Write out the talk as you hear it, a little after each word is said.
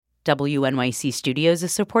WNYC Studios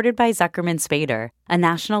is supported by Zuckerman Spader, a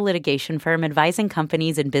national litigation firm advising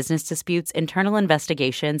companies in business disputes, internal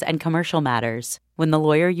investigations, and commercial matters. When the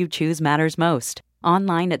lawyer you choose matters most.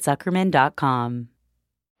 Online at Zuckerman.com.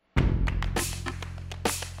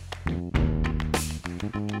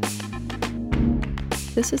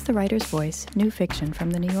 This is The Writer's Voice, new fiction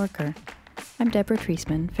from The New Yorker. I'm Deborah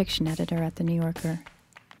Treisman, fiction editor at The New Yorker.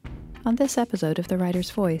 On this episode of The Writer's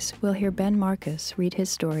Voice, we'll hear Ben Marcus read his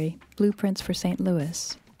story, Blueprints for St.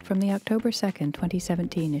 Louis, from the October 2nd,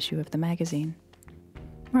 2017 issue of the magazine.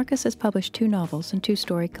 Marcus has published 2 novels and 2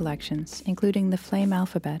 story collections, including The Flame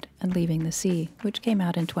Alphabet and Leaving the Sea, which came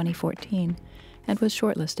out in 2014 and was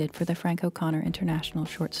shortlisted for the Frank O'Connor International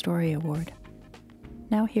Short Story Award.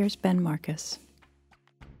 Now here's Ben Marcus.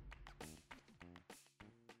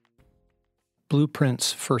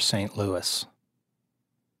 Blueprints for St. Louis.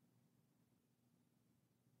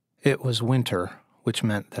 It was winter, which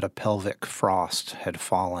meant that a pelvic frost had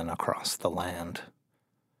fallen across the land,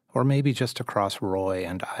 or maybe just across Roy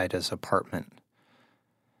and Ida's apartment.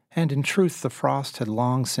 And in truth, the frost had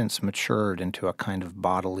long since matured into a kind of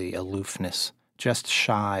bodily aloofness, just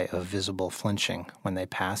shy of visible flinching when they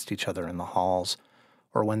passed each other in the halls,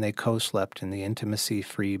 or when they co-slept in the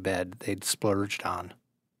intimacy-free bed they'd splurged on.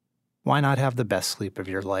 Why not have the best sleep of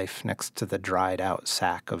your life next to the dried-out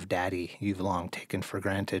sack of daddy you've long taken for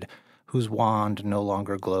granted, whose wand no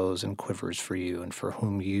longer glows and quivers for you, and for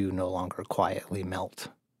whom you no longer quietly melt?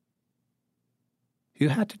 You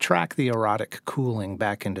had to track the erotic cooling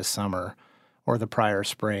back into summer, or the prior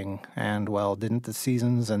spring, and, well, didn't the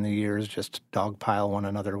seasons and the years just dogpile one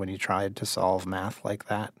another when you tried to solve math like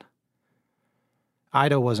that?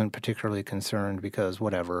 Ida wasn't particularly concerned because,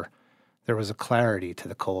 whatever, there was a clarity to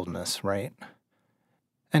the coldness, right?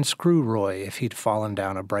 And screw Roy if he'd fallen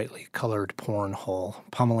down a brightly colored porn hole,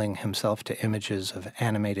 pummeling himself to images of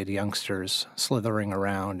animated youngsters slithering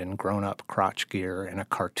around in grown-up crotch gear in a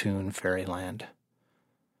cartoon fairyland.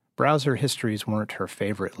 Browser histories weren't her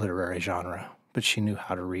favorite literary genre, but she knew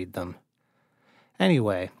how to read them.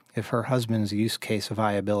 Anyway, if her husband's use case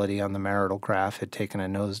viability on the marital graph had taken a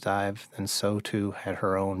nosedive, then so too had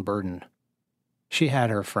her own burden. She had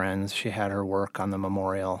her friends, she had her work on the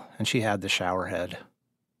memorial, and she had the showerhead.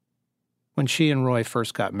 When she and Roy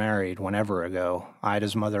first got married, whenever ago,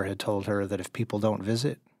 Ida's mother had told her that if people don't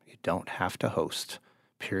visit, you don't have to host.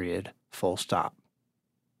 Period. Full stop.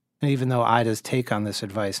 And even though Ida's take on this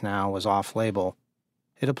advice now was off-label,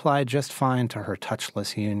 it applied just fine to her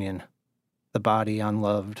touchless union. The body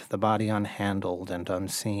unloved, the body unhandled and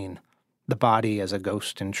unseen, the body as a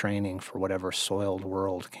ghost in training for whatever soiled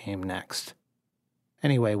world came next.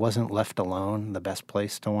 Anyway, wasn't left alone the best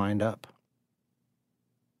place to wind up?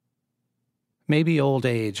 Maybe old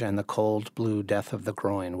age and the cold blue death of the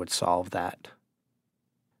groin would solve that.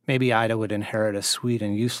 Maybe Ida would inherit a sweet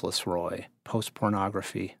and useless Roy,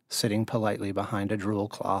 post-pornography, sitting politely behind a drool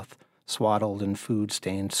cloth, swaddled in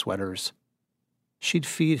food-stained sweaters. She'd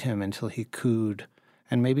feed him until he cooed,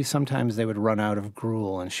 and maybe sometimes they would run out of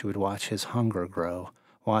gruel and she would watch his hunger grow,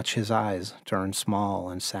 watch his eyes turn small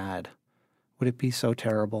and sad. Would it be so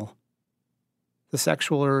terrible? The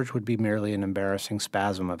sexual urge would be merely an embarrassing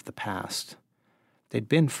spasm of the past. They'd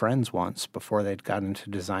been friends once before they'd got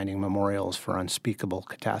into designing memorials for unspeakable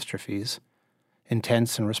catastrophes,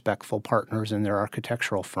 intense and respectful partners in their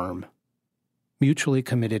architectural firm, mutually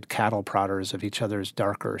committed cattle prodders of each other's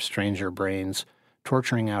darker, stranger brains,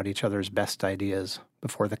 torturing out each other's best ideas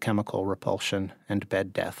before the chemical repulsion and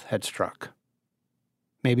bed death had struck.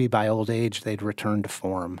 Maybe by old age they'd return to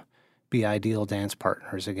form, be ideal dance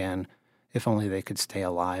partners again, if only they could stay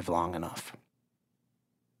alive long enough.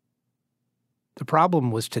 The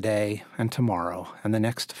problem was today and tomorrow and the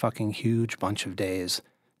next fucking huge bunch of days,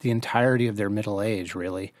 the entirety of their middle age,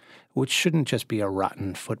 really, which shouldn't just be a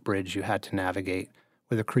rotten footbridge you had to navigate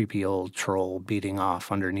with a creepy old troll beating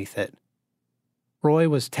off underneath it. Roy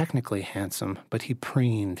was technically handsome, but he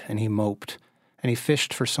preened and he moped, and he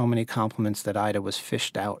fished for so many compliments that Ida was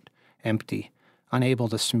fished out, empty, unable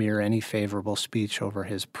to smear any favorable speech over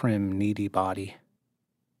his prim, needy body.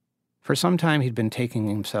 For some time he'd been taking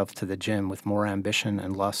himself to the gym with more ambition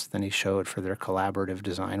and lust than he showed for their collaborative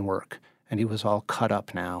design work, and he was all cut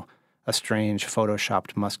up now, a strange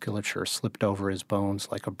photoshopped musculature slipped over his bones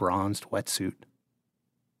like a bronzed wetsuit.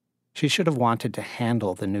 She should have wanted to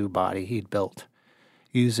handle the new body he'd built,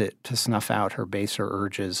 use it to snuff out her baser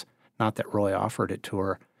urges, not that Roy offered it to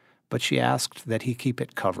her, but she asked that he keep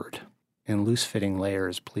it covered. In loose-fitting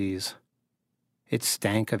layers, please. It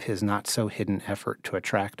stank of his not-so-hidden effort to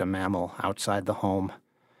attract a mammal outside the home,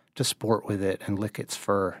 to sport with it and lick its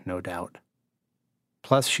fur, no doubt.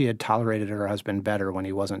 Plus, she had tolerated her husband better when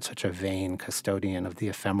he wasn't such a vain custodian of the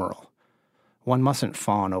ephemeral. One mustn't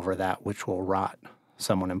fawn over that which will rot,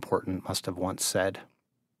 someone important must have once said.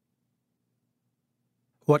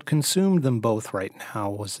 What consumed them both right now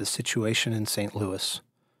was the situation in St. Louis,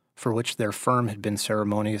 for which their firm had been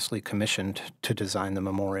ceremoniously commissioned to design the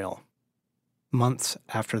memorial. Months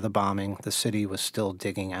after the bombing, the city was still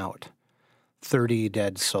digging out. 30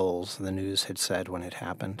 dead souls, the news had said when it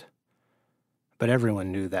happened. But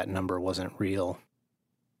everyone knew that number wasn't real.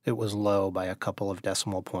 It was low by a couple of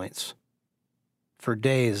decimal points. For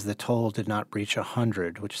days, the toll did not breach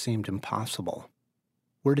 100, which seemed impossible.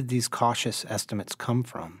 Where did these cautious estimates come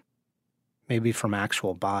from? Maybe from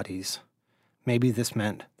actual bodies. Maybe this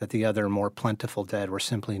meant that the other, more plentiful dead were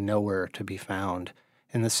simply nowhere to be found,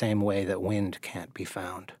 in the same way that wind can't be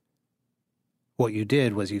found. What you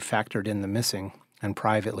did was you factored in the missing, and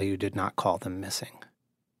privately you did not call them missing.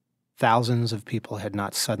 Thousands of people had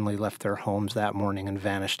not suddenly left their homes that morning and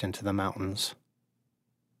vanished into the mountains.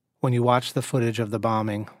 When you watched the footage of the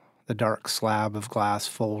bombing, the dark slab of glass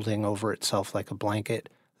folding over itself like a blanket,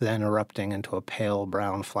 then erupting into a pale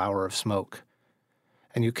brown flower of smoke,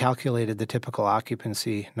 and you calculated the typical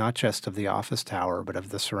occupancy not just of the office tower but of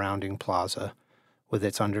the surrounding plaza, with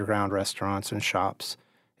its underground restaurants and shops,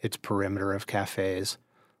 its perimeter of cafes,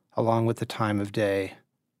 along with the time of day,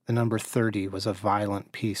 the number 30 was a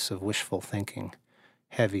violent piece of wishful thinking,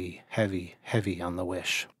 heavy, heavy, heavy on the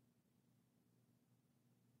wish.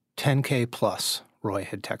 10K plus, Roy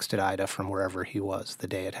had texted Ida from wherever he was the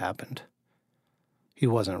day it happened. He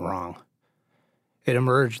wasn't wrong. It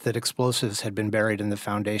emerged that explosives had been buried in the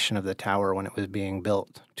foundation of the tower when it was being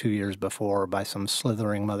built 2 years before by some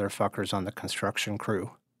slithering motherfuckers on the construction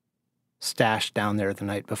crew. Stashed down there the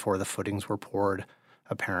night before the footings were poured,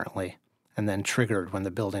 apparently, and then triggered when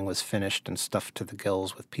the building was finished and stuffed to the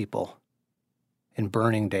gills with people. In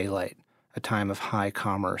burning daylight, a time of high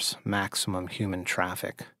commerce, maximum human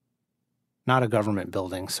traffic. Not a government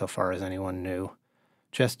building, so far as anyone knew.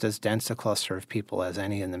 Just as dense a cluster of people as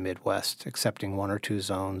any in the Midwest, excepting 1 or 2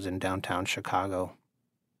 zones in downtown Chicago.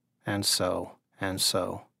 And so.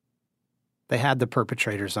 They had the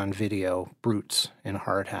perpetrators on video, brutes in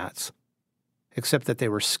hard hats. Except that they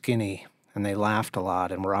were skinny, and they laughed a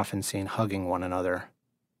lot and were often seen hugging one another.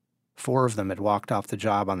 4 of them had walked off the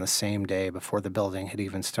job on the same day before the building had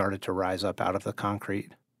even started to rise up out of the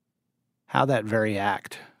concrete. How that very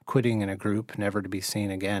act, quitting in a group never to be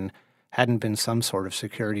seen again, hadn't been some sort of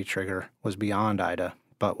security trigger was beyond Ida,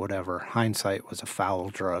 but whatever, hindsight was a foul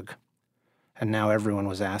drug. And now everyone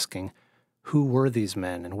was asking, who were these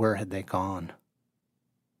men and where had they gone?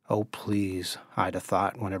 Oh, please, Ida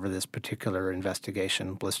thought whenever this particular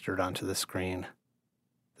investigation blistered onto the screen.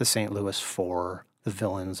 The St. Louis Four, the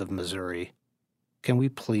villains of Missouri. Can we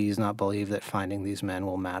please not believe that finding these men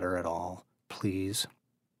will matter at all? Please.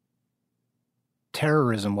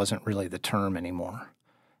 Terrorism wasn't really the term anymore.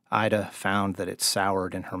 Ida found that it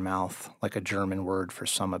soured in her mouth like a German word for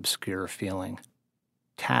some obscure feeling.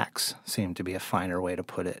 Tax seemed to be a finer way to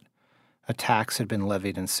put it. A tax had been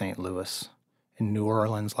levied in St. Louis, in New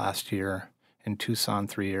Orleans last year, in Tucson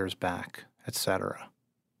 3 years back, etc.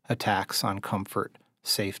 A tax on comfort,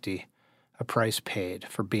 safety, a price paid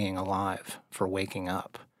for being alive, for waking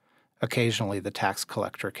up. Occasionally the tax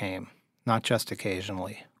collector came. Not just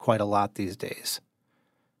occasionally, quite a lot these days.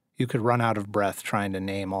 You could run out of breath trying to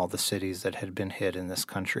name all the cities that had been hit in this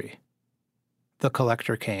country. The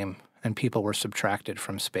collector came, and people were subtracted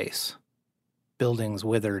from space. Buildings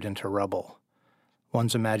withered into rubble.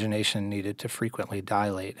 One's imagination needed to frequently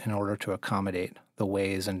dilate in order to accommodate the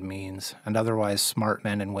ways and means, and otherwise smart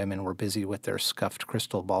men and women were busy with their scuffed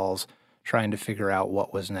crystal balls trying to figure out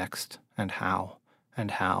what was next, and how,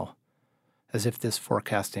 as if this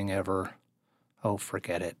forecasting ever, oh,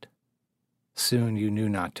 forget it. Soon you knew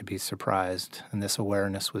not to be surprised, and this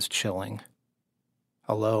awareness was chilling.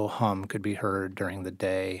 A low hum could be heard during the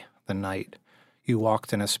day, the night. You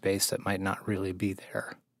walked in a space that might not really be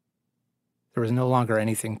there. There was no longer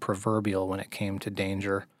anything proverbial when it came to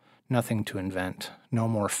danger, nothing to invent, no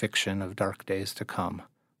more fiction of dark days to come.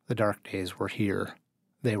 The dark days were here.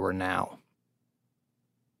 They were now.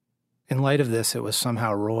 In light of this, it was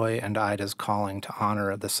somehow Roy and Ida's calling to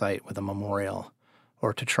honor the site with a memorial,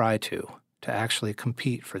 or to try to actually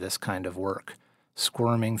compete for this kind of work,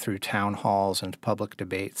 squirming through town halls and public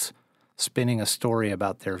debates, spinning a story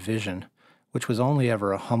about their vision, which was only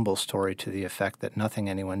ever a humble story to the effect that nothing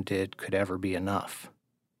anyone did could ever be enough.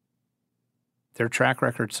 Their track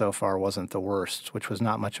record so far wasn't the worst, which was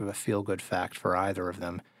not much of a feel-good fact for either of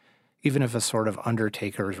them, even if a sort of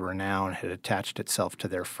undertaker's renown had attached itself to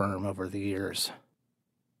their firm over the years.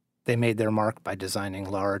 They made their mark by designing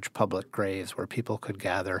large public graves where people could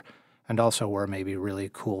gather and also where maybe really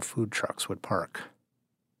cool food trucks would park.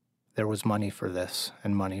 There was money for this,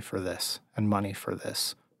 and money for this, and money for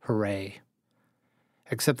this. Hooray.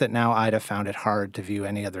 Except that now Ida found it hard to view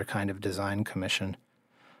any other kind of design commission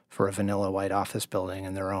for a vanilla white office building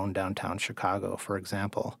in their own downtown Chicago, for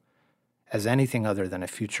example, as anything other than a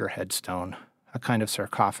future headstone, a kind of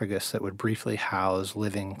sarcophagus that would briefly house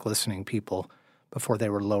living, glistening people before they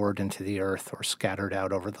were lowered into the earth or scattered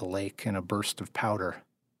out over the lake in a burst of powder.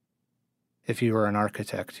 If you were an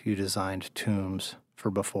architect, you designed tombs for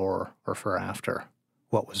before or for after.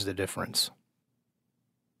 What was the difference?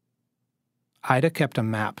 Ida kept a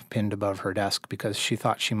map pinned above her desk because she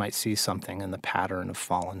thought she might see something in the pattern of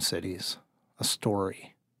fallen cities, a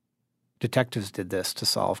story. Detectives did this to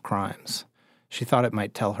solve crimes. She thought it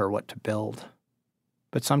might tell her what to build.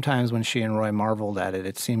 But sometimes when she and Roy marveled at it,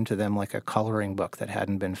 it seemed to them like a coloring book that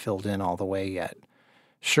hadn't been filled in all the way yet.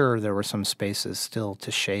 Sure, there were some spaces still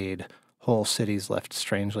to shade, whole cities left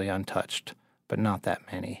strangely untouched, but not that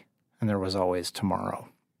many, and there was always tomorrow.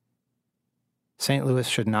 St. Louis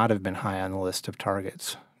should not have been high on the list of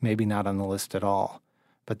targets, maybe not on the list at all,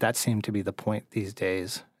 but that seemed to be the point these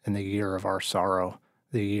days, in the year of our sorrow,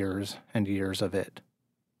 the years and years of it.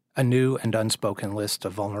 A new and unspoken list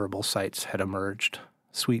of vulnerable sites had emerged,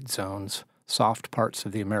 sweet zones, soft parts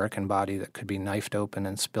of the American body that could be knifed open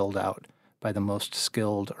and spilled out by the most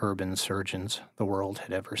skilled urban surgeons the world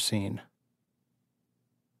had ever seen.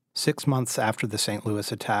 6 months after the St.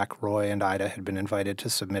 Louis attack, Roy and Ida had been invited to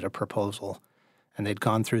submit a proposal, and they'd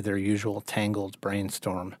gone through their usual tangled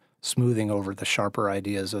brainstorm, smoothing over the sharper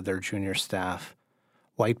ideas of their junior staff,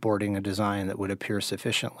 whiteboarding a design that would appear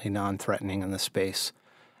sufficiently non-threatening in the space,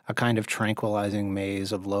 a kind of tranquilizing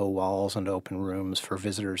maze of low walls and open rooms for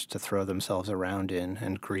visitors to throw themselves around in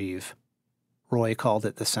and grieve. Roy called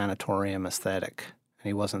it the sanatorium aesthetic, and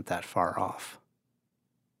he wasn't that far off.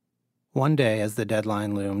 One day, as the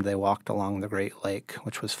deadline loomed, they walked along the Great Lake,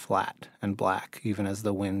 which was flat and black even as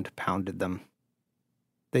the wind pounded them.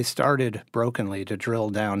 They started, brokenly, to drill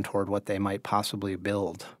down toward what they might possibly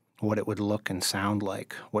build, what it would look and sound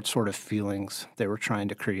like, what sort of feelings they were trying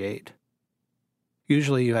to create.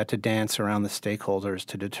 Usually you had to dance around the stakeholders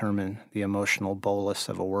to determine the emotional bolus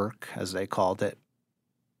of a work, as they called it.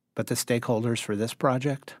 But the stakeholders for this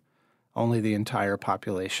project? Only the entire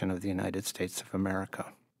population of the United States of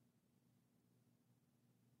America.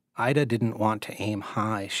 Ida didn't want to aim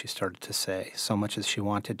high, she started to say, so much as she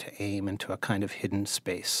wanted to aim into a kind of hidden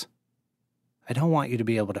space. I don't want you to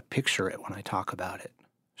be able to picture it when I talk about it,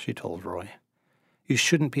 she told Roy. You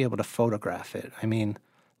shouldn't be able to photograph it. I mean,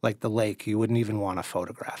 like the lake, you wouldn't even want to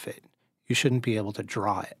photograph it. You shouldn't be able to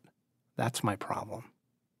draw it. That's my problem.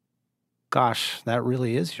 Gosh, that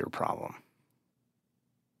really is your problem.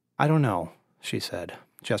 I don't know, she said,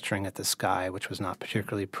 gesturing at the sky, which was not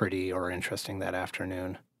particularly pretty or interesting that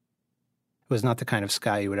afternoon. It was not the kind of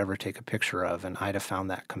sky you would ever take a picture of, and Ida found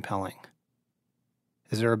that compelling.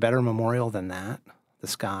 Is there a better memorial than that? The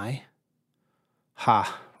sky?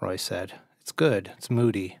 Ha, Roy said. It's good. It's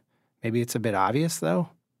moody. Maybe it's a bit obvious, though?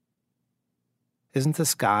 Isn't the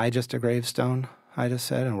sky just a gravestone? Ida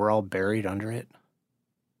said, and we're all buried under it.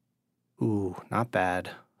 Ooh, not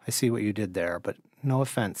bad. I see what you did there, but no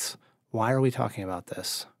offense. Why are we talking about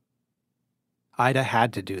this? Ida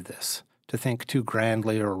had to do this, to think too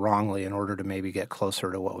grandly or wrongly in order to maybe get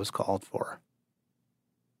closer to what was called for.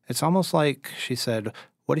 It's almost like, she said,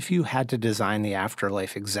 what if you had to design the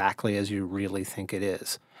afterlife exactly as you really think it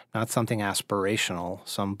is? Not something aspirational,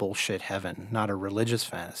 some bullshit heaven, not a religious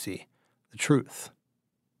fantasy, the truth.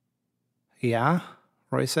 Yeah,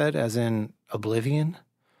 Roy said, as in oblivion?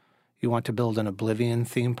 You want to build an oblivion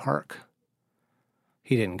theme park?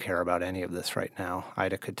 He didn't care about any of this right now,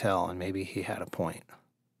 Ida could tell, and maybe he had a point.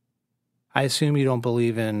 I assume you don't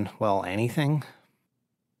believe in, well, anything?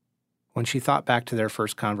 When she thought back to their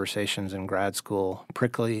first conversations in grad school,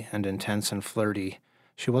 prickly and intense and flirty,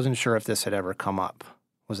 she wasn't sure if this had ever come up.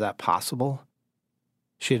 Was that possible?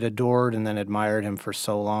 She had adored and then admired him for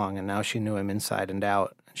so long, and now she knew him inside and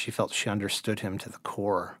out, and she felt she understood him to the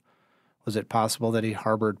core. Was it possible that he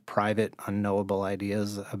harbored private, unknowable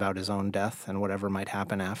ideas about his own death and whatever might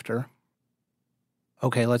happen after?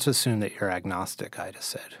 Okay, let's assume that you're agnostic, Ida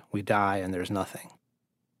said. We die and there's nothing.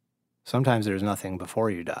 Sometimes there's nothing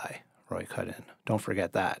before you die, Roy cut in. Don't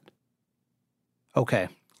forget that. Okay,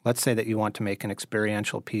 let's say that you want to make an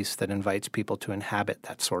experiential piece that invites people to inhabit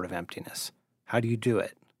that sort of emptiness. How do you do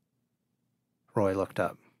it? Roy looked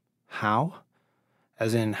up. How?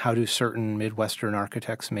 As in, how do certain Midwestern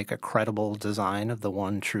architects make a credible design of the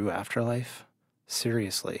one true afterlife?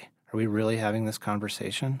 Seriously, are we really having this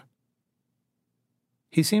conversation?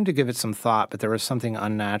 He seemed to give it some thought, but there was something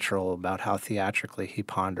unnatural about how theatrically he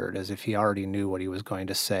pondered, as if he already knew what he was going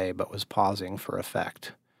to say but was pausing for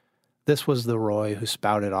effect. This was the Roy who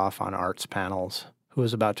spouted off on arts panels, who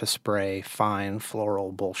was about to spray fine,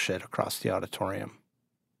 floral bullshit across the auditorium.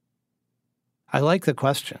 "I like the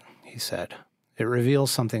question," he said. "It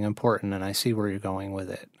reveals something important, and I see where you're going with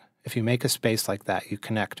it. If you make a space like that, you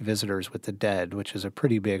connect visitors with the dead, which is a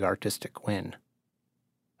pretty big artistic win."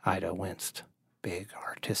 Ida winced. Big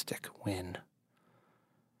artistic win.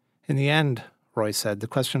 "In the end," Roy said, "the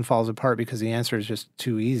question falls apart because the answer is just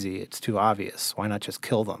too easy. It's too obvious. Why not just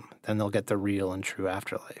kill them? Then they'll get the real and true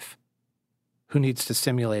afterlife. Who needs to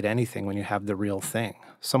simulate anything when you have the real thing?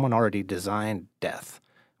 Someone already designed death.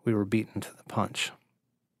 We were beaten to the punch."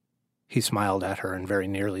 He smiled at her and very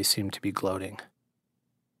nearly seemed to be gloating.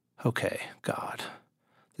 "Okay, God.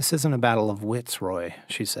 This isn't a battle of wits, Roy,"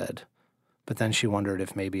 she said. But then she wondered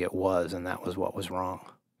if maybe it was, and that was what was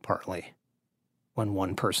wrong, partly, when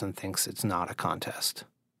one person thinks it's not a contest.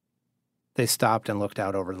 They stopped and looked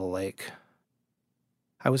out over the lake.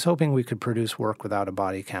 "I was hoping we could produce work without a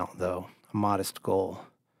body count, though, a modest goal."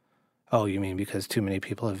 "Oh, you mean because too many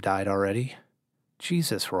people have died already?"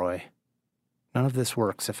 "Jesus, Roy. None of this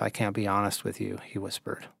works if I can't be honest with you," he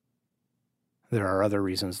whispered. "There are other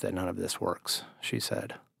reasons that none of this works," she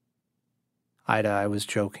said. "Ida, I was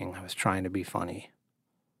joking. I was trying to be funny."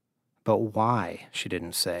 "But why?" she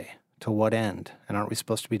didn't say. "To what end? And aren't we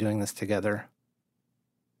supposed to be doing this together?"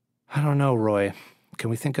 "I don't know, Roy.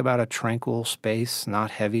 Can we think about a tranquil space,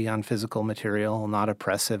 not heavy on physical material, not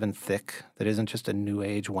oppressive and thick, that isn't just a new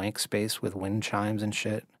age wank space with wind chimes and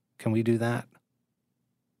shit? Can we do that?"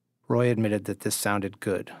 Roy admitted that this sounded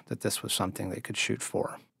good, that this was something they could shoot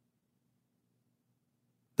for.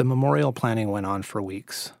 The memorial planning went on for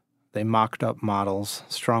weeks. They mocked up models,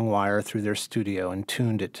 strung wire through their studio, and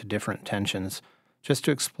tuned it to different tensions, just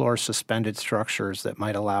to explore suspended structures that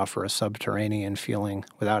might allow for a subterranean feeling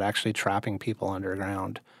without actually trapping people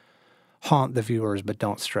underground. Haunt the viewers, but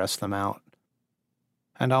don't stress them out.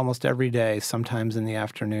 And almost every day, sometimes in the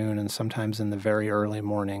afternoon and sometimes in the very early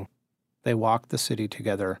morning, they walked the city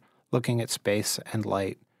together, looking at space and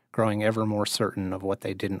light, growing ever more certain of what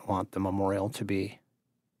they didn't want the memorial to be.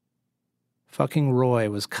 Fucking Roy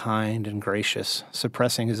was kind and gracious,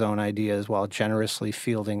 suppressing his own ideas while generously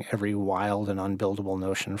fielding every wild and unbuildable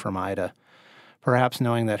notion from Ida, perhaps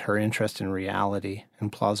knowing that her interest in reality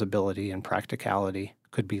and plausibility and practicality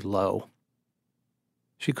could be low.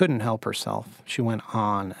 She couldn't help herself. She went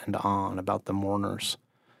on and on about the mourners.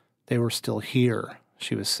 They were still here,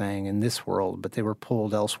 she was saying, in this world, but they were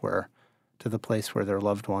pulled elsewhere, to the place where their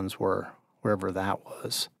loved ones were, wherever that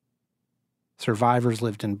was. Survivors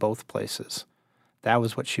lived in both places. That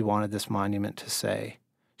was what she wanted this monument to say.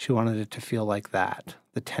 She wanted it to feel like that,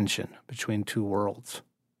 the tension between two worlds.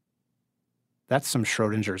 "That's some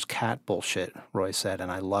Schrodinger's cat bullshit," Roy said,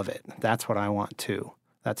 "and I love it. That's what I want too.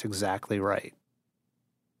 That's exactly right."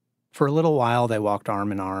 For a little while they walked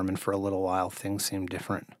arm in arm, and for a little while things seemed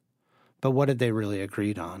different. But what had they really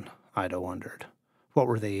agreed on, Ida wondered. What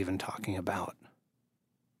were they even talking about?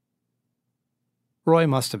 Roy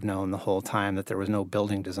must have known the whole time that there was no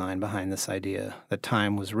building design behind this idea, that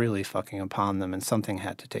time was really fucking upon them and something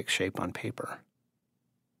had to take shape on paper.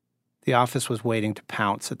 The office was waiting to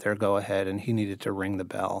pounce at their go-ahead, and he needed to ring the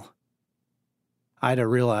bell. Ida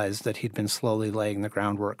realized that he'd been slowly laying the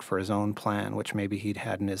groundwork for his own plan, which maybe he'd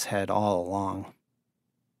had in his head all along.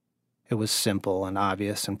 It was simple and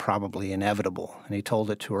obvious and probably inevitable, and he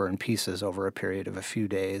told it to her in pieces over a period of a few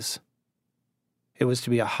days. It was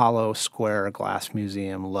to be a hollow, square glass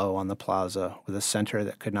museum low on the plaza with a center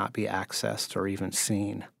that could not be accessed or even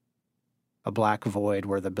seen. A black void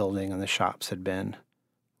where the building and the shops had been.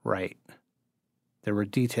 Right. There were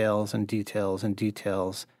details and details and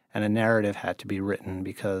details, and a narrative had to be written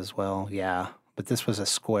because, well, yeah, but this was a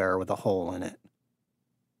square with a hole in it.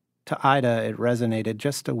 To Ida, it resonated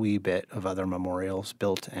just a wee bit of other memorials,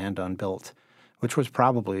 built and unbuilt, which was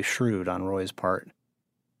probably shrewd on Roy's part.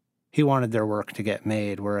 He wanted their work to get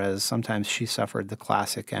made, whereas sometimes she suffered the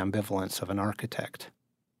classic ambivalence of an architect.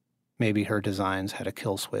 Maybe her designs had a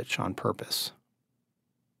kill switch on purpose.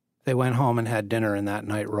 They went home and had dinner, and that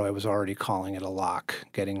night Roy was already calling it a lock,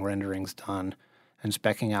 getting renderings done, and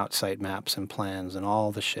specking out site maps and plans and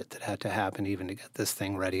all the shit that had to happen even to get this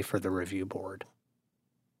thing ready for the review board.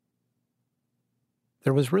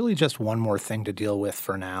 There was really just one more thing to deal with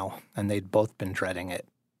for now, and they'd both been dreading it.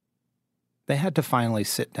 They had to finally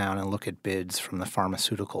sit down and look at bids from the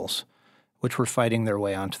pharmaceuticals, which were fighting their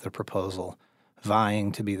way onto the proposal,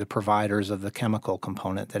 vying to be the providers of the chemical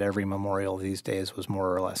component that every memorial these days was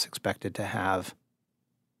more or less expected to have.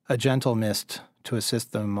 A gentle mist to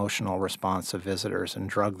assist the emotional response of visitors and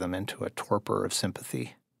drug them into a torpor of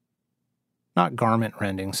sympathy. Not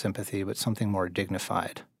garment-rending sympathy, but something more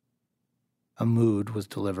dignified. A mood was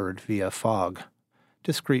delivered via fog,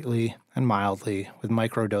 discreetly and mildly, with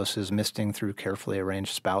microdoses misting through carefully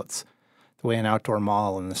arranged spouts, the way an outdoor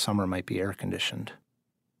mall in the summer might be air-conditioned.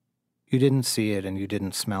 You didn't see it and you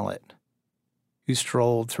didn't smell it. You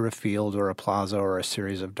strolled through a field or a plaza or a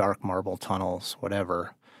series of dark marble tunnels,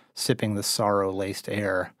 whatever, sipping the sorrow-laced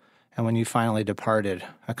air, and when you finally departed,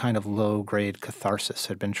 a kind of low-grade catharsis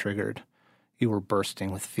had been triggered. You were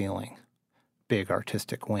bursting with feeling. Big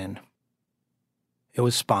artistic win. It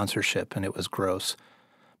was sponsorship, and it was gross.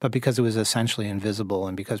 But because it was essentially invisible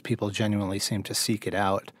and because people genuinely seemed to seek it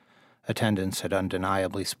out, attendance had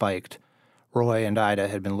undeniably spiked. Roy and Ida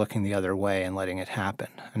had been looking the other way and letting it happen,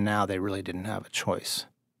 and now they really didn't have a choice.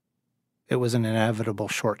 It was an inevitable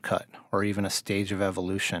shortcut, or even a stage of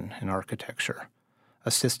evolution in architecture,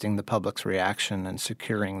 assisting the public's reaction and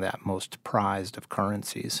securing that most prized of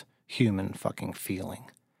currencies, human fucking feeling.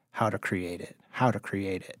 How to create it,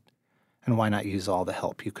 and why not use all the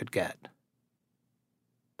help you could get?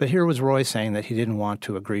 But here was Roy saying that he didn't want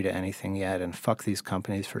to agree to anything yet, and fuck these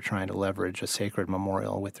companies for trying to leverage a sacred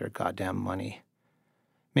memorial with their goddamn money.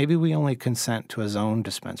 Maybe we only consent to a zone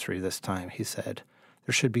dispensary this time, he said.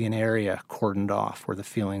 There should be an area cordoned off where the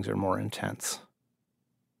feelings are more intense.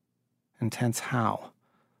 Intense how?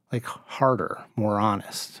 Like harder, more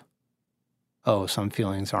honest. Oh, some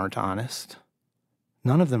feelings aren't honest?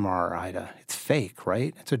 None of them are, Ida. It's fake,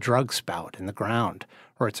 right? It's a drug spout in the ground,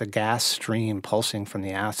 or it's a gas stream pulsing from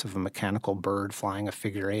the ass of a mechanical bird flying a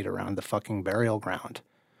figure eight around the fucking burial ground.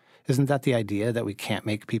 Isn't that the idea, that we can't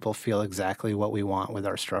make people feel exactly what we want with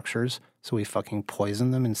our structures, so we fucking poison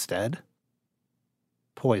them instead?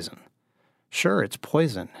 Poison. Sure, it's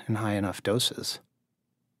poison in high enough doses.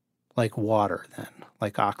 Like water, then.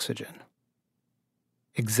 Like oxygen.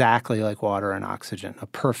 Exactly like water and oxygen. A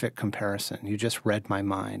perfect comparison. You just read my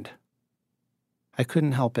mind. I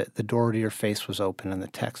couldn't help it. The door to your face was open and the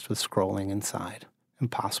text was scrolling inside.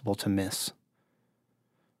 Impossible to miss.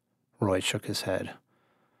 Roy shook his head.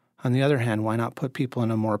 On the other hand, why not put people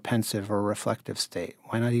in a more pensive or reflective state?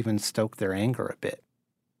 Why not even stoke their anger a bit?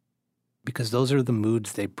 Because those are the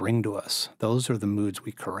moods they bring to us. Those are the moods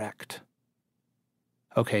we correct.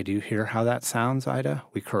 Okay, do you hear how that sounds, Ida?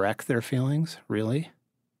 We correct their feelings? Really?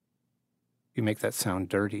 You make that sound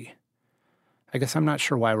dirty. I guess I'm not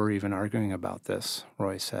sure why we're even arguing about this,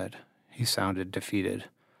 Roy said. He sounded defeated.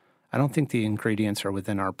 I don't think the ingredients are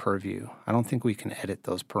within our purview. I don't think we can edit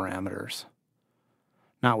those parameters.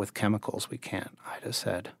 Not with chemicals, we can't, Ida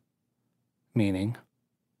said. Meaning?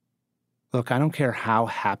 Look, I don't care how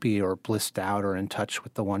happy or blissed out or in touch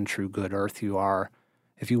with the one true good earth you are.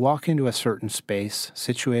 If you walk into a certain space,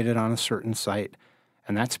 situated on a certain site,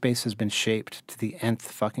 and that space has been shaped to the nth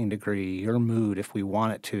fucking degree, your mood, if we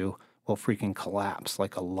want it to, will freaking collapse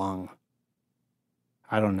like a lung.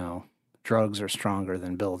 I don't know. Drugs are stronger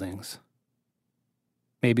than buildings.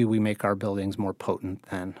 Maybe we make our buildings more potent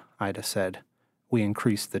then, Ida said. We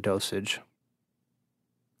increase the dosage.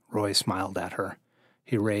 Roy smiled at her.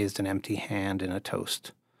 He raised an empty hand in a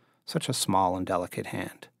toast. Such a small and delicate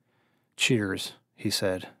hand. Cheers, he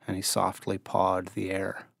said, and he softly pawed the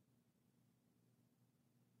air.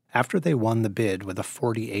 After they won the bid with a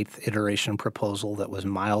 48th iteration proposal that was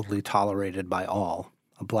mildly tolerated by all,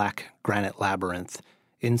 a black granite labyrinth,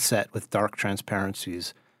 inset with dark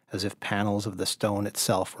transparencies, as if panels of the stone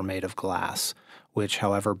itself were made of glass, which,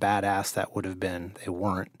 however badass that would have been, they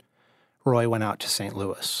weren't, Roy went out to St.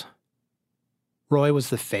 Louis. Roy was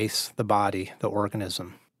the face, the body, the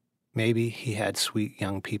organism. Maybe he had sweet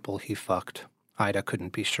young people he fucked. Ida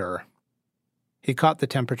couldn't be sure. He caught the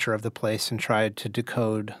temperature of the place and tried to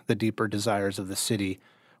decode the deeper desires of the city,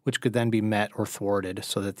 which could then be met or thwarted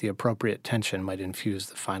so that the appropriate tension might infuse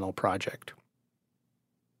the final project.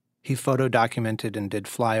 He photo-documented and did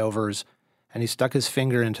flyovers, and he stuck his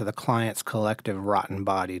finger into the client's collective rotten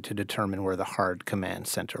body to determine where the hard command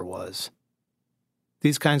center was.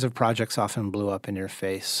 These kinds of projects often blew up in your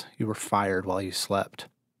face. You were fired while you slept.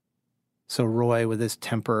 So Roy, with his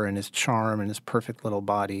temper and his charm and his perfect little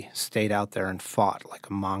body, stayed out there and fought like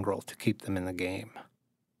a mongrel to keep them in the game.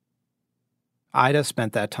 Ida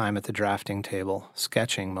spent that time at the drafting table,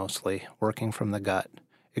 sketching mostly, working from the gut,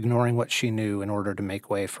 ignoring what she knew in order to make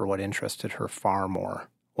way for what interested her far more,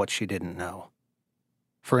 what she didn't know.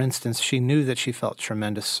 For instance, she knew that she felt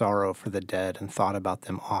tremendous sorrow for the dead and thought about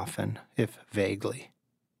them often, if vaguely.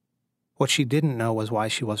 What she didn't know was why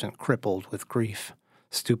she wasn't crippled with grief,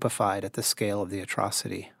 stupefied at the scale of the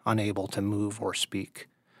atrocity, unable to move or speak.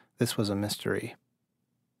 This was a mystery.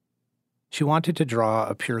 She wanted to draw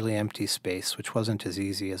a purely empty space, which wasn't as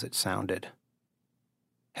easy as it sounded.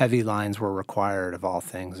 Heavy lines were required of all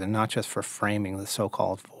things, and not just for framing the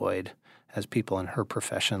so-called void, as people in her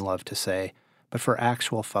profession love to say, but for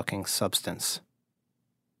actual fucking substance.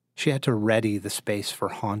 She had to ready the space for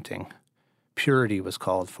haunting. Purity was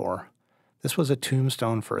called for. This was a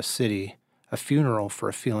tombstone for a city, a funeral for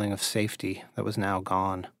a feeling of safety that was now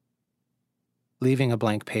gone. Leaving a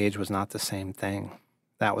blank page was not the same thing.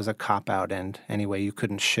 That was a cop-out, and anyway, you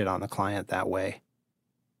couldn't shit on the client that way.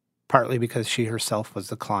 Partly because she herself was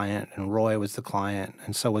the client, and Roy was the client,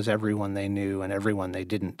 and so was everyone they knew and everyone they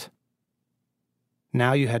didn't.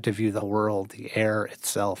 Now you had to view the world, the air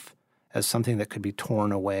itself, as something that could be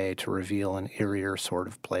torn away to reveal an eerier sort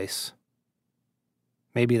of place.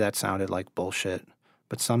 Maybe that sounded like bullshit,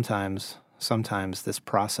 but sometimes this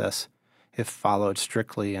process, if followed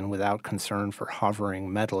strictly and without concern for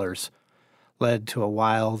hovering meddlers, led to a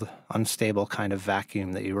wild, unstable kind of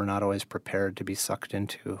vacuum that you were not always prepared to be sucked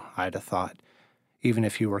into, Ida thought, even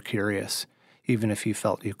if you were curious, even if you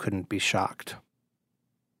felt you couldn't be shocked.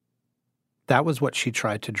 That was what she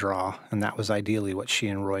tried to draw, and that was ideally what she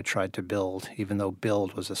and Roy tried to build, even though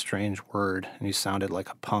build was a strange word, and you sounded like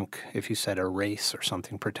a punk if you said erase or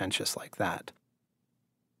something pretentious like that.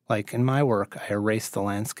 Like, in my work, I erase the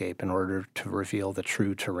landscape in order to reveal the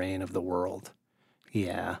true terrain of the world.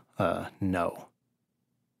 No.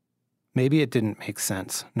 Maybe it didn't make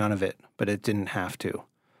sense, none of it, but it didn't have to.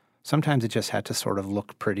 Sometimes it just had to sort of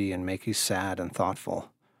look pretty and make you sad and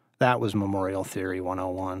thoughtful. That was Memorial Theory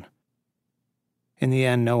 101. In the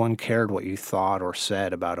end, no one cared what you thought or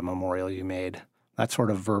said about a memorial you made. That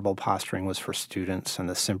sort of verbal posturing was for students and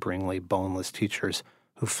the simperingly boneless teachers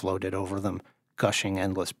who floated over them, gushing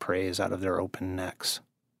endless praise out of their open necks.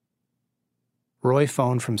 Roy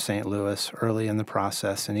phoned from St. Louis early in the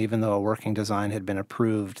process, and even though a working design had been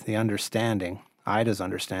approved, the understanding, Ida's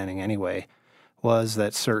understanding anyway, was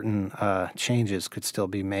that certain changes could still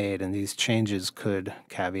be made, and these changes could,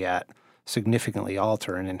 caveat, significantly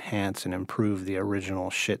alter and enhance and improve the original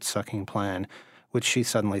shit-sucking plan, which she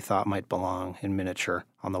suddenly thought might belong in miniature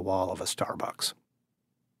on the wall of a Starbucks.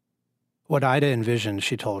 What Ida envisioned,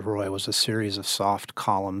 she told Roy, was a series of soft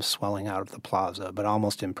columns swelling out of the plaza, but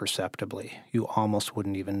almost imperceptibly. You almost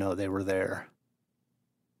wouldn't even know they were there.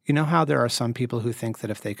 You know how there are some people who think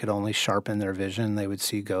that if they could only sharpen their vision, they would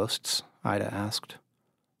see ghosts? Ida asked.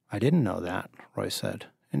 I didn't know that, Roy said.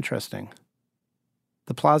 Interesting.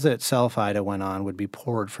 The plaza itself, Ida went on, would be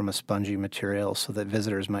poured from a spongy material so that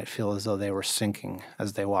visitors might feel as though they were sinking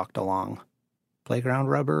as they walked along. Playground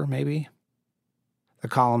rubber, maybe? The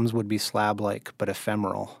columns would be slab-like but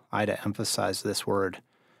ephemeral. Ida emphasized this word.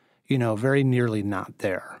 You know, very nearly not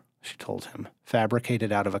there, she told him.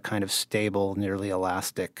 Fabricated out of a kind of stable, nearly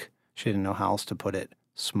elastic, she didn't know how else to put it,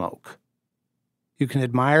 smoke. You can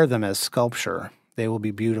admire them as sculpture. They will be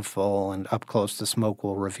beautiful, and up close the smoke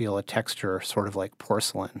will reveal a texture sort of like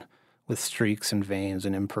porcelain, with streaks and veins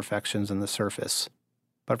and imperfections in the surface.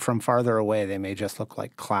 But from farther away they may just look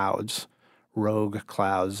like clouds, rogue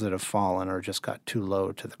clouds that have fallen or just got too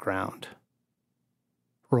low to the ground.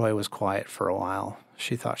 Roy was quiet for a while.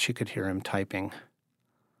 She thought she could hear him typing.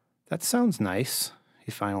 That sounds nice,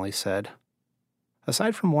 he finally said.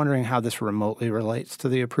 Aside from wondering how this remotely relates to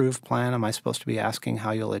the approved plan, am I supposed to be asking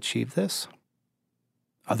how you'll achieve this?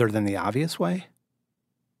 Other than the obvious way?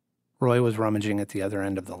 Roy was rummaging at the other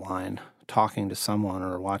end of the line, talking to someone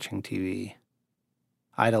or watching TV.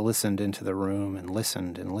 Ida listened into the room and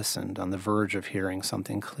listened, on the verge of hearing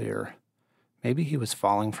something clear. Maybe he was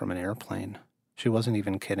falling from an airplane. She wasn't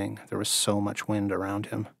even kidding. There was so much wind around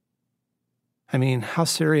him. I mean, how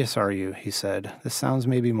serious are you? He said. This sounds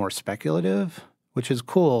maybe more speculative, which is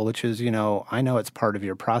cool, I know it's part of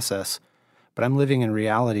your process, but I'm living in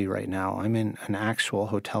reality right now. I'm in an actual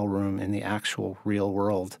hotel room in the actual real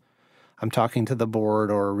world. I'm talking to the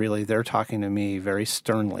board, or really they're talking to me very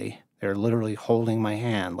sternly. They're literally holding my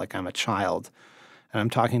hand like I'm a child. And I'm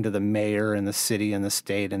talking to the mayor and the city and the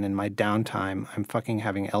state, and in my downtime, I'm fucking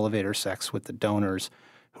having elevator sex with the donors,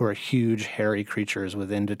 who are huge, hairy creatures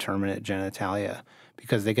with indeterminate genitalia,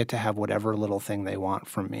 because they get to have whatever little thing they want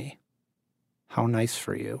from me. How nice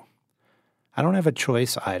for you. I don't have a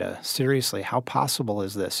choice, Ida. Seriously, how possible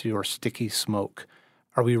is this, your sticky smoke?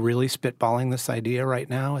 Are we really spitballing this idea right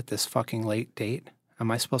now at this fucking late date? Am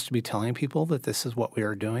I supposed to be telling people that this is what we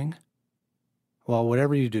are doing? Well,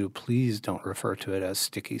 whatever you do, please don't refer to it as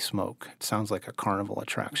sticky smoke. It sounds like a carnival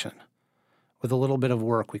attraction. With a little bit of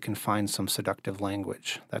work, we can find some seductive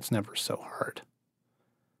language. That's never so hard.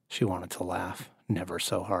 She wanted to laugh. Never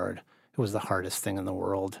so hard. It was the hardest thing in the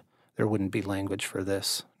world. There wouldn't be language for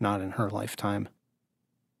this, not in her lifetime.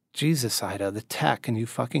 Jesus, Ida, the tech, and you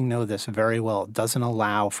fucking know this very well, doesn't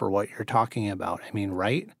allow for what you're talking about. I mean,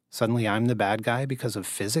 right? Suddenly I'm the bad guy because of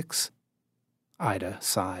physics? Ida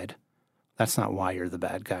sighed. That's not why you're the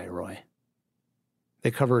bad guy, Roy.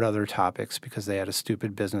 They covered other topics because they had a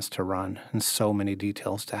stupid business to run and so many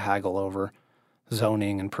details to haggle over.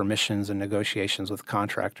 Zoning and permissions and negotiations with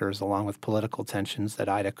contractors, along with political tensions that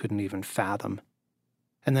Ida couldn't even fathom.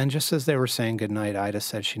 And then just as they were saying goodnight, Ida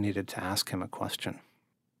said she needed to ask him a question.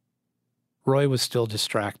 Roy was still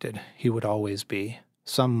distracted. He would always be.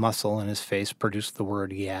 Some muscle in his face produced the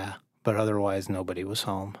word yeah, but otherwise nobody was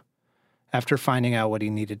home. After finding out what he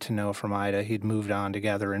needed to know from Ida, he'd moved on to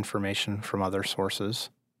gather information from other sources.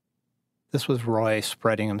 This was Roy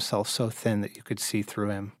spreading himself so thin that you could see through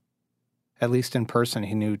him. At least in person,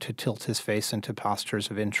 he knew to tilt his face into postures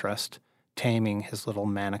of interest, taming his little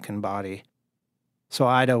mannequin body. So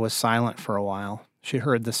Ida was silent for a while. She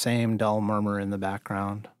heard the same dull murmur in the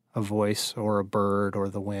background, a voice or a bird or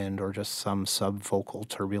the wind or just some subvocal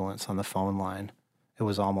turbulence on the phone line. It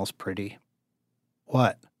was almost pretty.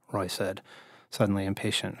 What? Roy said, suddenly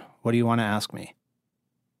impatient. What do you want to ask me?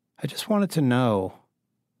 I just wanted to know,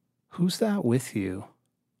 who's that with you?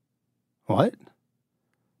 What?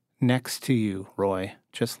 Next to you, Roy.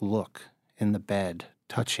 Just look, in the bed,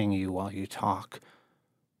 touching you while you talk.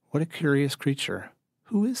 What a curious creature.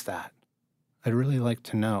 Who is that? I'd really like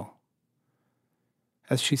to know.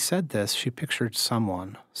 As she said this, she pictured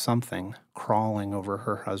someone, something, crawling over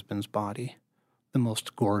her husband's body, the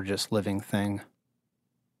most gorgeous living thing.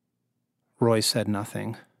 Roy said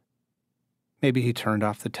nothing. Maybe he turned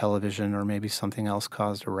off the television, or maybe something else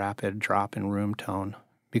caused a rapid drop in room tone,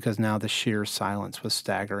 because now the sheer silence was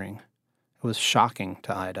staggering. It was shocking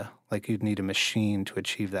to Ida, like you'd need a machine to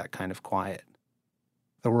achieve that kind of quiet.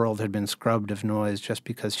 The world had been scrubbed of noise just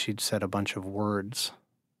because she'd said a bunch of words.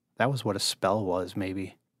 That was what a spell was,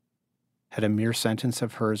 maybe. Had a mere sentence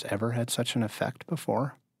of hers ever had such an effect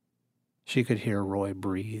before? She could hear Roy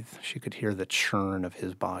breathe. She could hear the churn of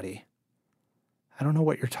his body. I don't know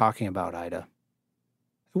what you're talking about, Ida.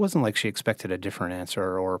 It wasn't like she expected a different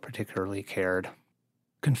answer or particularly cared.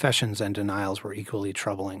 Confessions and denials were equally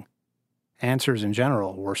troubling. Answers in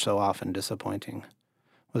general were so often disappointing.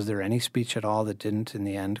 Was there any speech at all that didn't, in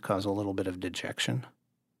the end, cause a little bit of dejection?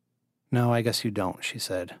 No, I guess you don't, she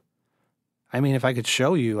said. I mean, if I could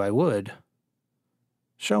show you, I would.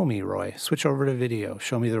 Show me, Roy. Switch over to video.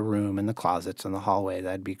 Show me the room and the closets and the hallway.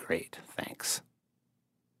 That'd be great. Thanks.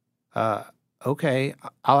 Okay,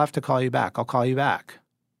 I'll have to call you back. I'll call you back.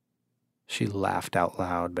 She laughed out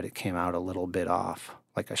loud, but it came out a little bit off,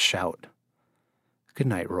 like a shout. Good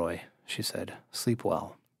night, Roy, she said. Sleep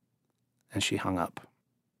well. And she hung up.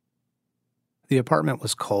 The apartment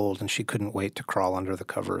was cold, and she couldn't wait to crawl under the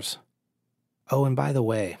covers. Oh, and by the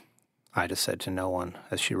way, Ida said to no one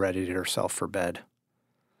as she readied herself for bed,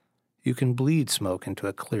 you can bleed smoke into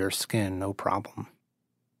a clear skin, no problem.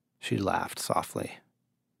 She laughed softly.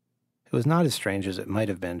 It was not as strange as it might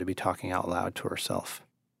have been to be talking out loud to herself.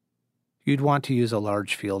 You'd want to use a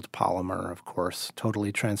large field polymer, of course,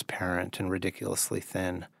 totally transparent and ridiculously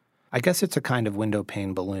thin. I guess it's a kind of window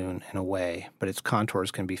pane balloon in a way, but its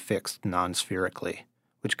contours can be fixed non-spherically,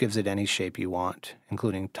 which gives it any shape you want,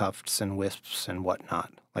 including tufts and wisps and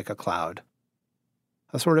whatnot, like a cloud.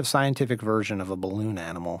 A sort of scientific version of a balloon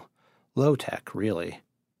animal. Low-tech, really.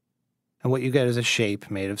 And what you get is a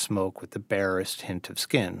shape made of smoke with the barest hint of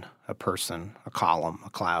skin, a person, a column, a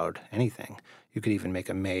cloud, anything. You could even make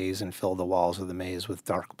a maze and fill the walls of the maze with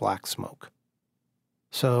dark black smoke.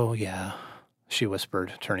 So, yeah, she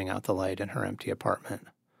whispered, turning out the light in her empty apartment.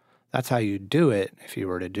 That's how you'd do it if you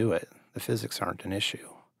were to do it. The physics aren't an issue.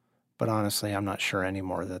 But honestly, I'm not sure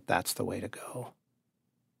anymore that that's the way to go.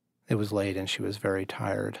 It was late and she was very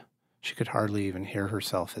tired. She could hardly even hear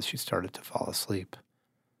herself as she started to fall asleep.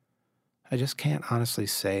 I just can't honestly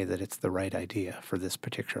say that it's the right idea for this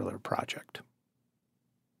particular project.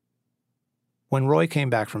 When Roy came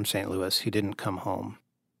back from St. Louis, he didn't come home.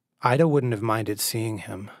 Ida wouldn't have minded seeing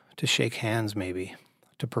him, to shake hands maybe,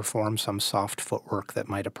 to perform some soft footwork that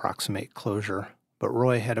might approximate closure, but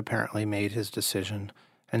Roy had apparently made his decision,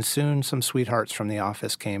 and soon some sweethearts from the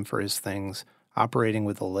office came for his things, operating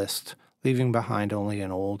with a list, leaving behind only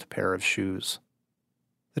an old pair of shoes.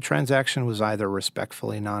 The transaction was either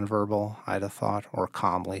respectfully nonverbal, Ida thought, or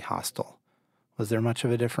calmly hostile. Was there much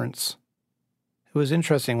of a difference? It was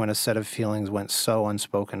interesting when a set of feelings went so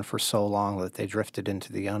unspoken for so long that they drifted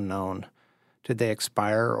into the unknown. Did they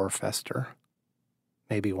expire or fester?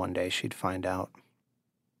 Maybe one day she'd find out.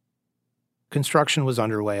 Construction was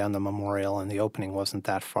underway on the memorial, and the opening wasn't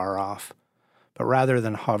that far off. But rather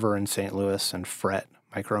than hover in St. Louis and fret,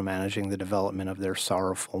 micromanaging the development of their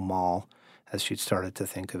sorrowful mall, as she'd started to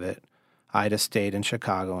think of it, Ida stayed in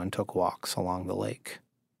Chicago and took walks along the lake.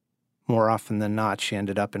 More often than not, she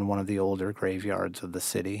ended up in one of the older graveyards of the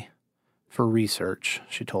city. For research,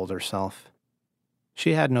 she told herself.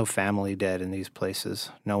 She had no family dead in these places,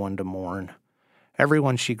 no one to mourn.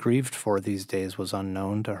 Everyone she grieved for these days was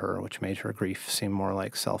unknown to her, which made her grief seem more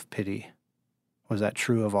like self-pity. Was that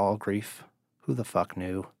true of all grief? Who the fuck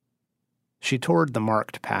knew? She toured the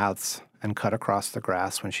marked paths and cut across the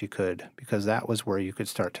grass when she could, because that was where you could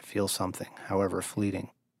start to feel something, however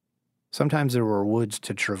fleeting. Sometimes there were woods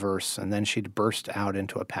to traverse, and then she'd burst out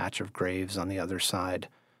into a patch of graves on the other side.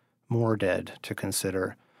 More dead to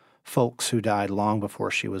consider, folks who died long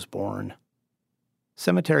before she was born.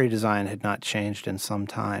 Cemetery design had not changed in some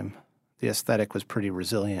time. The aesthetic was pretty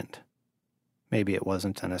resilient. Maybe it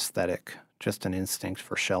wasn't an aesthetic, just an instinct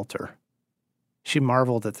for shelter. She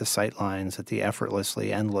marveled at the sightlines, at the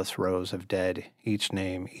effortlessly endless rows of dead, each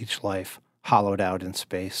name, each life, hollowed out in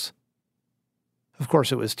space. Of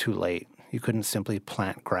course, it was too late. You couldn't simply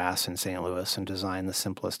plant grass in St. Louis and design the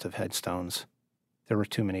simplest of headstones. There were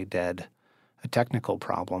too many dead. A technical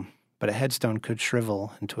problem, but a headstone could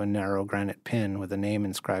shrivel into a narrow granite pin with a name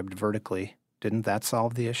inscribed vertically. Didn't that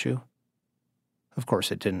solve the issue? Of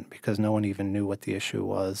course it didn't, because no one even knew what the issue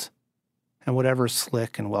was. And whatever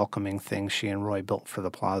slick and welcoming things she and Roy built for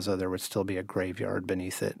the plaza, there would still be a graveyard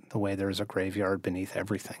beneath it, the way there's a graveyard beneath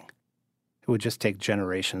everything. It would just take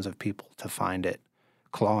generations of people to find it,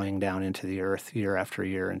 clawing down into the earth year after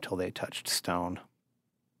year until they touched stone.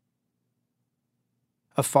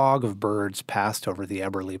 A fog of birds passed over the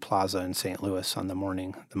Eberly Plaza in St. Louis on the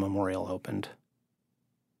morning the memorial opened.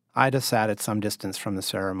 Ida sat at some distance from the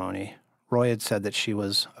ceremony. Roy had said that she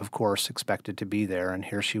was, of course, expected to be there, and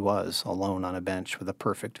here she was, alone on a bench with a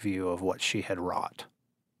perfect view of what she had wrought.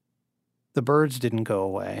 The birds didn't go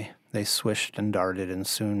away. They swished and darted and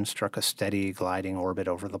soon struck a steady, gliding orbit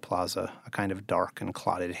over the plaza, a kind of dark and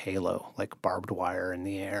clotted halo, like barbed wire in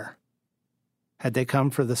the air. Had they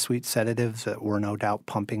come for the sweet sedatives that were no doubt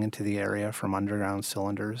pumping into the area from underground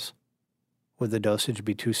cylinders? Would the dosage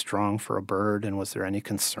be too strong for a bird, and was there any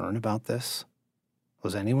concern about this?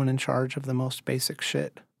 Was anyone in charge of the most basic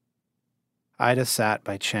shit? Ida sat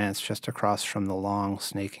by chance just across from the long,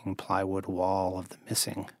 snaking plywood wall of the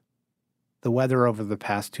missing. The weather over the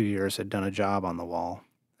past 2 years had done a job on the wall.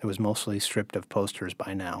 It was mostly stripped of posters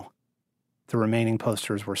by now. The remaining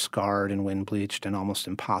posters were scarred and wind-bleached and almost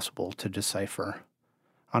impossible to decipher.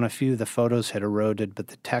 On a few, the photos had eroded, but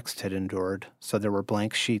the text had endured, so there were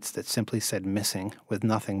blank sheets that simply said missing, with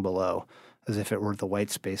nothing below, as if it were the white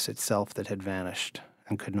space itself that had vanished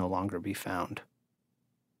and could no longer be found.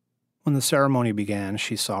 When the ceremony began,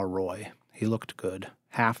 she saw Roy. He looked good,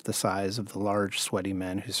 half the size of the large, sweaty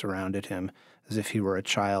men who surrounded him, as if he were a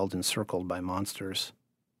child encircled by monsters.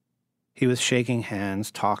 He was shaking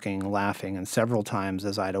hands, talking, laughing, and several times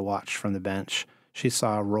as Ida watched from the bench, she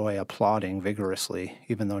saw Roy applauding vigorously,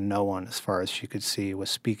 even though no one, as far as she could see, was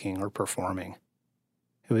speaking or performing.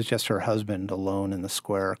 It was just her husband alone in the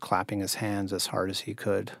square, clapping his hands as hard as he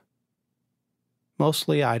could.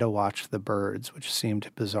 Mostly Ida watched the birds, which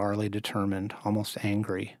seemed bizarrely determined, almost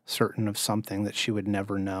angry, certain of something that she would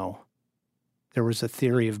never know. There was a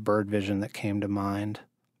theory of bird vision that came to mind,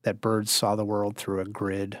 that birds saw the world through a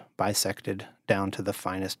grid, bisected down to the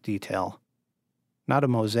finest detail. Not a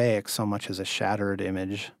mosaic so much as a shattered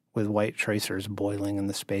image, with white tracers boiling in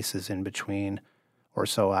the spaces in between, or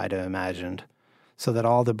so Ida imagined, so that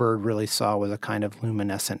all the bird really saw was a kind of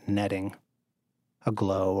luminescent netting, a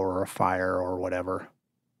glow or a fire or whatever.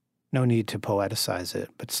 No need to poeticize it,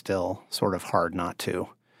 but still, sort of hard not to.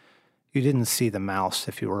 You didn't see the mouse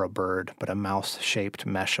if you were a bird, but a mouse-shaped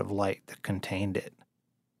mesh of light that contained it.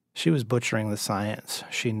 She was butchering the science,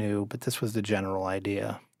 she knew, but this was the general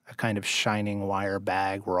idea. A kind of shining wire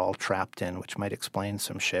bag we're all trapped in, which might explain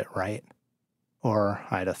some shit, right? Or,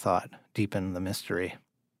 Ida thought, deepen the mystery.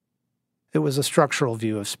 It was a structural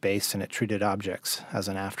view of space, and it treated objects as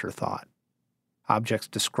an afterthought. Objects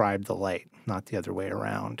described the light, not the other way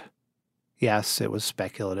around. Yes, it was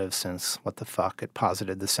speculative since, what the fuck, it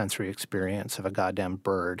posited the sensory experience of a goddamn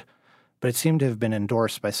bird, but it seemed to have been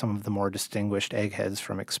endorsed by some of the more distinguished eggheads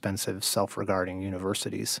from expensive, self-regarding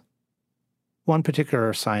universities. One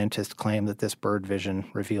particular scientist claimed that this bird vision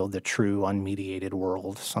revealed the true, unmediated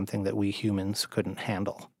world, something that we humans couldn't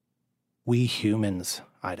handle. We humans,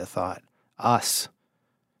 Ida thought. Us.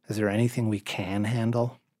 Is there anything we can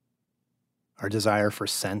handle? Our desire for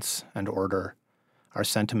sense and order, our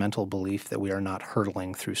sentimental belief that we are not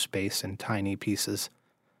hurtling through space in tiny pieces,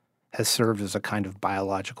 has served as a kind of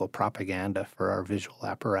biological propaganda for our visual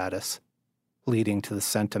apparatus. leading to the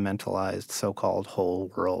sentimentalized so-called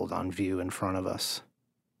whole world on view in front of us.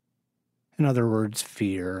 In other words,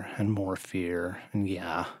 fear and more fear, and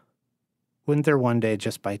yeah. Wouldn't there one day,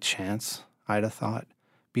 just by chance, Ida thought,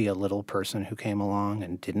 be a little person who came along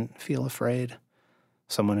and didn't feel afraid?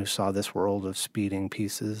 Someone who saw this world of speeding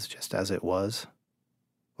pieces just as it was?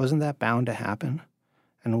 Wasn't that bound to happen?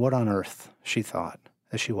 And what on earth, she thought,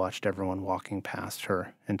 as she watched everyone walking past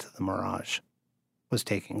her into the mirage, was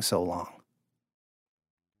taking so long?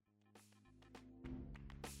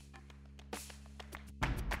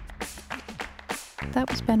 That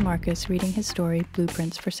was Ben Marcus reading his story,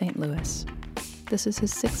 Blueprints for St. Louis. This is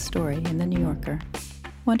his 6th story in The New Yorker.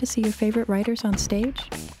 Want to see your favorite writers on stage?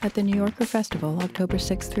 At the New Yorker Festival, October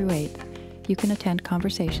 6th through 8th, you can attend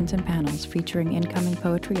conversations and panels featuring incoming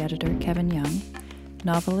poetry editor Kevin Young,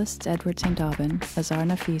 novelists Edward St. Aubin, Azar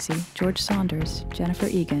Nafisi, George Saunders, Jennifer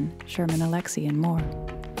Egan, Sherman Alexie, and more.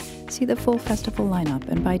 See the full festival lineup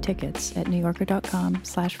and buy tickets at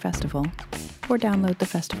newyorker.com/festival or download the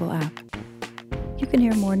festival app. You can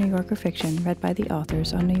hear more New Yorker fiction read by the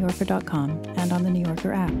authors on newyorker.com and on the New Yorker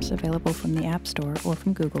apps available from the App Store or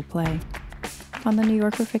from Google Play. On the New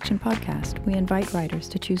Yorker Fiction Podcast, we invite writers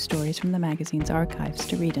to choose stories from the magazine's archives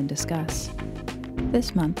to read and discuss.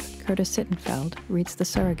 This month, Curtis Sittenfeld reads The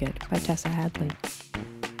Surrogate by Tessa Hadley.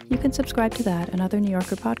 You can subscribe to that and other New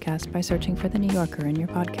Yorker podcasts by searching for The New Yorker in your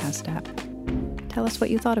podcast app. Tell us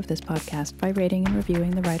what you thought of this podcast by rating and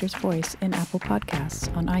reviewing The Writer's Voice in Apple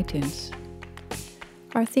Podcasts on iTunes.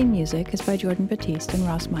 Our theme music is by Jordan Batiste and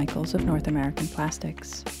Ross Michaels of North American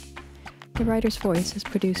Plastics. The Writer's Voice is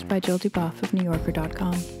produced by Jill Duboff of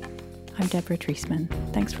NewYorker.com. I'm Deborah Treisman.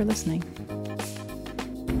 Thanks for listening.